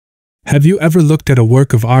Have you ever looked at a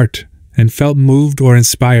work of art and felt moved or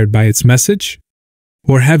inspired by its message?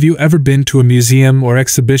 Or have you ever been to a museum or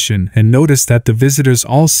exhibition and noticed that the visitors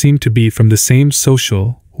all seem to be from the same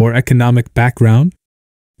social or economic background?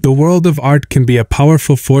 The world of art can be a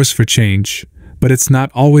powerful force for change, but it's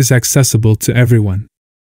not always accessible to everyone.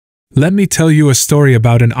 Let me tell you a story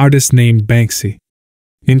about an artist named Banksy.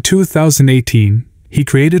 In 2018, he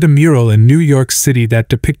created a mural in New York City that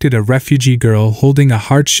depicted a refugee girl holding a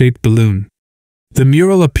heart-shaped balloon. The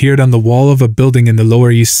mural appeared on the wall of a building in the Lower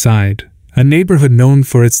East Side, a neighborhood known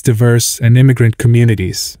for its diverse and immigrant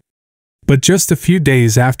communities. But just a few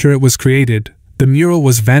days after it was created, the mural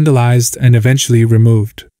was vandalized and eventually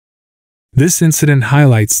removed. This incident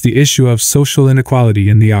highlights the issue of social inequality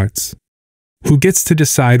in the arts. Who gets to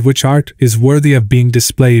decide which art is worthy of being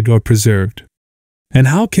displayed or preserved? And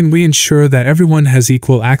how can we ensure that everyone has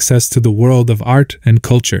equal access to the world of art and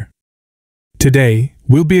culture? Today,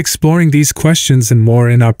 we'll be exploring these questions and more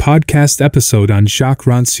in our podcast episode on Jacques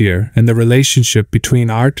Ranciere and the relationship between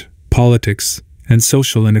art, politics, and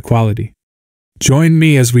social inequality. Join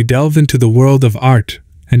me as we delve into the world of art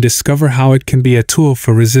and discover how it can be a tool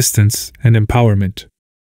for resistance and empowerment.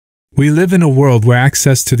 We live in a world where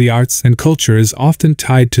access to the arts and culture is often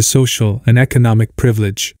tied to social and economic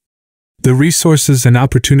privilege. The resources and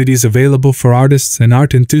opportunities available for artists and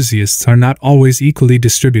art enthusiasts are not always equally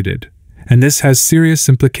distributed, and this has serious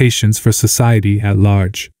implications for society at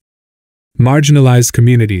large. Marginalized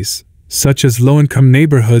communities, such as low-income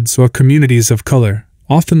neighborhoods or communities of color,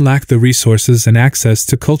 often lack the resources and access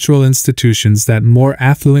to cultural institutions that more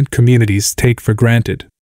affluent communities take for granted.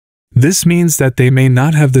 This means that they may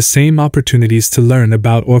not have the same opportunities to learn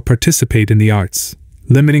about or participate in the arts,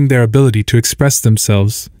 limiting their ability to express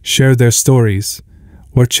themselves, share their stories,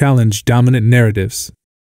 or challenge dominant narratives.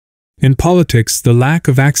 In politics, the lack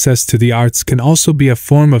of access to the arts can also be a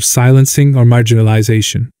form of silencing or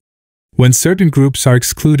marginalization. When certain groups are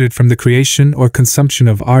excluded from the creation or consumption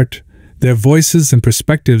of art, their voices and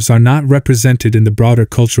perspectives are not represented in the broader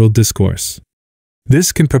cultural discourse.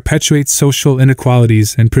 This can perpetuate social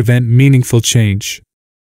inequalities and prevent meaningful change.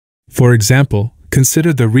 For example,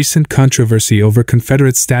 consider the recent controversy over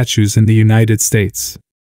Confederate statues in the United States.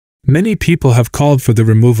 Many people have called for the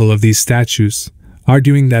removal of these statues,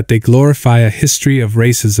 arguing that they glorify a history of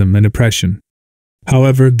racism and oppression.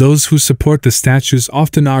 However, those who support the statues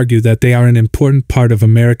often argue that they are an important part of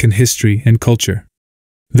American history and culture.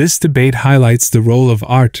 This debate highlights the role of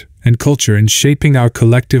art and culture in shaping our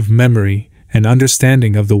collective memory and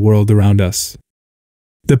understanding of the world around us.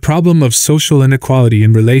 The problem of social inequality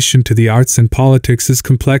in relation to the arts and politics is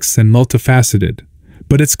complex and multifaceted,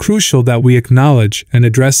 but it's crucial that we acknowledge and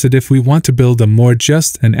address it if we want to build a more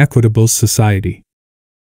just and equitable society.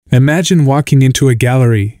 Imagine walking into a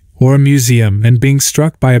gallery or a museum and being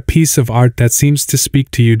struck by a piece of art that seems to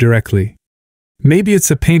speak to you directly. Maybe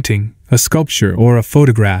it's a painting, a sculpture, or a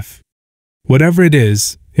photograph. Whatever it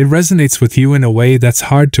is, it resonates with you in a way that's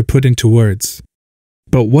hard to put into words.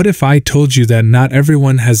 But what if I told you that not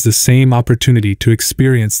everyone has the same opportunity to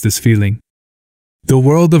experience this feeling? The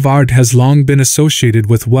world of art has long been associated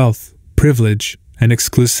with wealth, privilege, and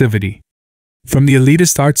exclusivity. From the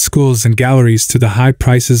elitist art schools and galleries to the high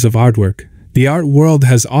prices of artwork, the art world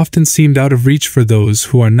has often seemed out of reach for those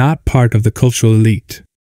who are not part of the cultural elite.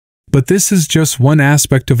 But this is just one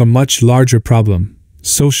aspect of a much larger problem: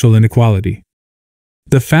 social inequality.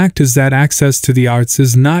 The fact is that access to the arts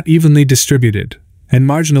is not evenly distributed, and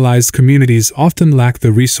marginalized communities often lack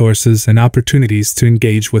the resources and opportunities to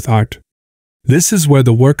engage with art. This is where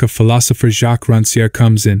the work of philosopher Jacques Ranciere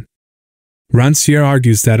comes in. Rancière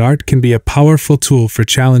argues that art can be a powerful tool for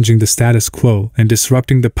challenging the status quo and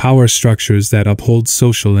disrupting the power structures that uphold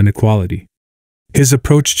social inequality. His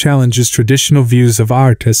approach challenges traditional views of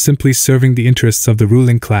art as simply serving the interests of the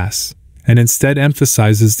ruling class, and instead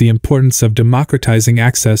emphasizes the importance of democratizing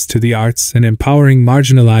access to the arts and empowering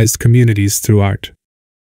marginalized communities through art.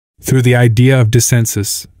 Through the idea of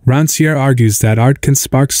dissensus, Rancière argues that art can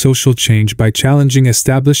spark social change by challenging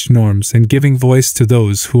established norms and giving voice to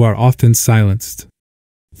those who are often silenced.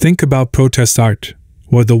 Think about protest art,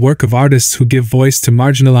 or the work of artists who give voice to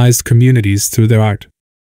marginalized communities through their art.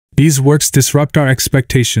 These works disrupt our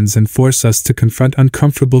expectations and force us to confront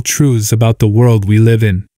uncomfortable truths about the world we live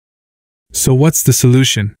in. So what's the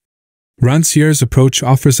solution? Rancière's approach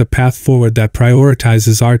offers a path forward that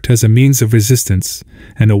prioritizes art as a means of resistance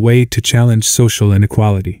and a way to challenge social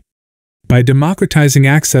inequality. By democratizing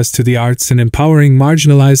access to the arts and empowering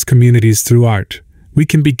marginalized communities through art, we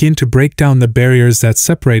can begin to break down the barriers that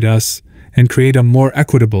separate us and create a more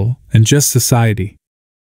equitable and just society.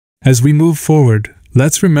 As we move forward,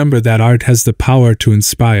 let's remember that art has the power to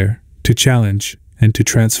inspire, to challenge, and to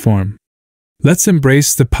transform. Let's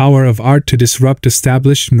embrace the power of art to disrupt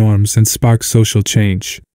established norms and spark social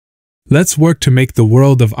change. Let's work to make the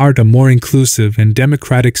world of art a more inclusive and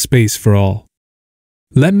democratic space for all.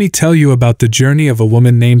 Let me tell you about the journey of a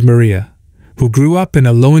woman named Maria, who grew up in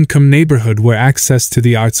a low-income neighborhood where access to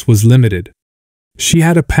the arts was limited. She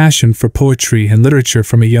had a passion for poetry and literature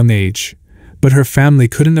from a young age, but her family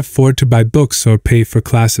couldn't afford to buy books or pay for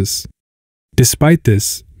classes. Despite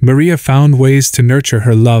this, Maria found ways to nurture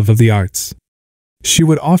her love of the arts. She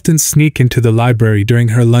would often sneak into the library during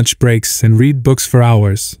her lunch breaks and read books for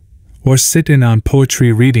hours, or sit in on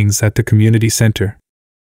poetry readings at the community center.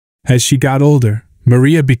 As she got older,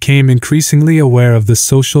 Maria became increasingly aware of the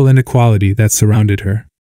social inequality that surrounded her.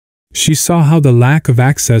 She saw how the lack of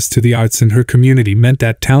access to the arts in her community meant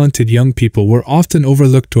that talented young people were often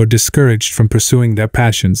overlooked or discouraged from pursuing their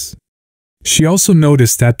passions. She also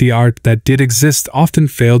noticed that the art that did exist often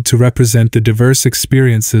failed to represent the diverse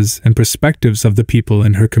experiences and perspectives of the people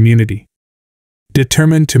in her community.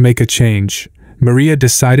 Determined to make a change, Maria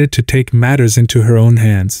decided to take matters into her own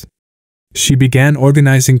hands. She began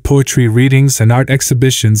organizing poetry readings and art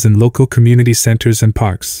exhibitions in local community centers and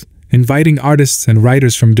parks, inviting artists and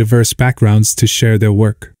writers from diverse backgrounds to share their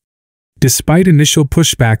work. Despite initial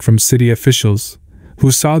pushback from city officials, who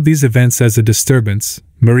saw these events as a disturbance,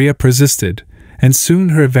 Maria persisted, and soon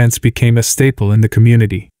her events became a staple in the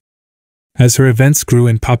community. As her events grew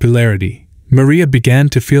in popularity, Maria began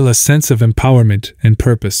to feel a sense of empowerment and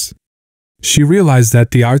purpose. She realized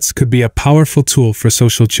that the arts could be a powerful tool for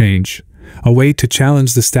social change, a way to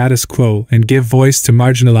challenge the status quo and give voice to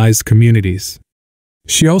marginalized communities.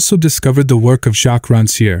 She also discovered the work of Jacques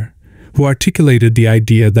Ranciere, who articulated the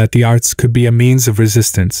idea that the arts could be a means of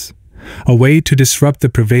resistance, a way to disrupt the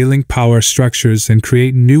prevailing power structures and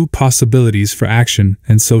create new possibilities for action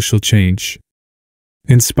and social change.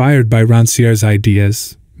 Inspired by Ranciere's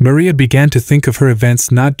ideas, Maria began to think of her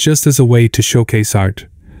events not just as a way to showcase art,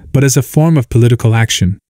 but as a form of political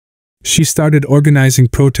action. She started organizing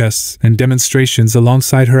protests and demonstrations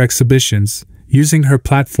alongside her exhibitions, using her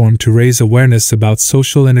platform to raise awareness about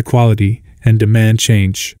social inequality and demand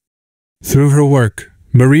change. Through her work,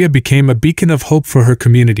 Maria became a beacon of hope for her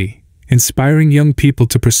community, inspiring young people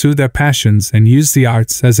to pursue their passions and use the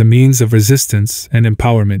arts as a means of resistance and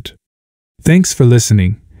empowerment. Thanks for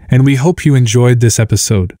listening, and we hope you enjoyed this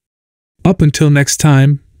episode. Up until next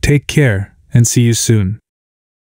time, take care, and see you soon.